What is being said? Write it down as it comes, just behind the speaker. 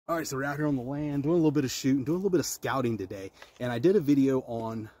All right, so we're out here on the land doing a little bit of shooting, doing a little bit of scouting today. And I did a video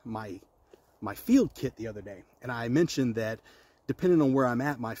on my field kit the other day. And I mentioned that depending on where I'm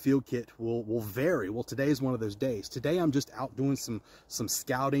at, my field kit will vary. Well, today is one of those days. Today I'm just out doing some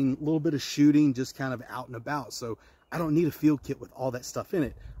scouting, a little bit of shooting, just kind of out and about. So I don't need a field kit with all that stuff in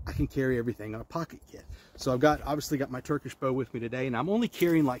it. I can carry everything on a pocket kit. So I've obviously got my Turkish bow with me today, and I'm only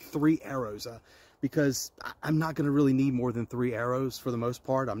carrying like 3 arrows. Because I'm not going to really need more than 3 arrows for the most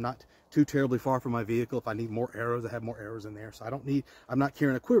part. I'm not too terribly far from my vehicle. If I need more arrows, I have more arrows in there. So I'm not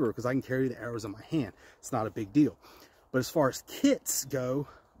carrying a quiver because I can carry the arrows in my hand. It's not a big deal. But as far as kits go,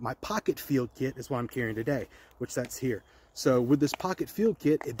 my pocket field kit is what I'm carrying today, which that's here. So with this pocket field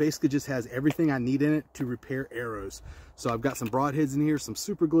kit, it basically just has everything I need in it to repair arrows. So I've got some broadheads in here, some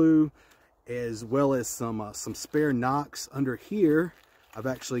super glue, as well as some spare nocks under here. I've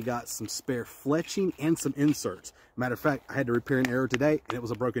actually got some spare fletching and some inserts. Matter of fact, I had to repair an arrow today and it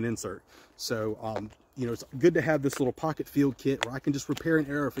was a broken insert. So, you know, it's good to have this little pocket field kit where I can just repair an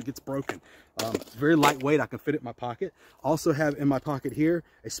arrow if it gets broken. It's very lightweight. I can fit it in my pocket. Also have in my pocket here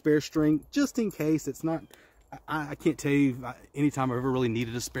a spare string just in case. It's not, I can't tell you anytime I've ever really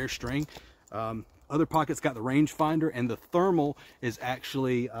needed a spare string. Other pockets got the rangefinder, and the thermal is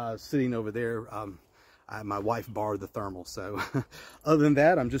actually sitting over there. My wife borrowed the thermal, so other than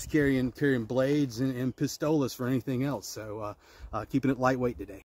that, I'm just carrying blades and pistolas for anything else. So keeping it lightweight today.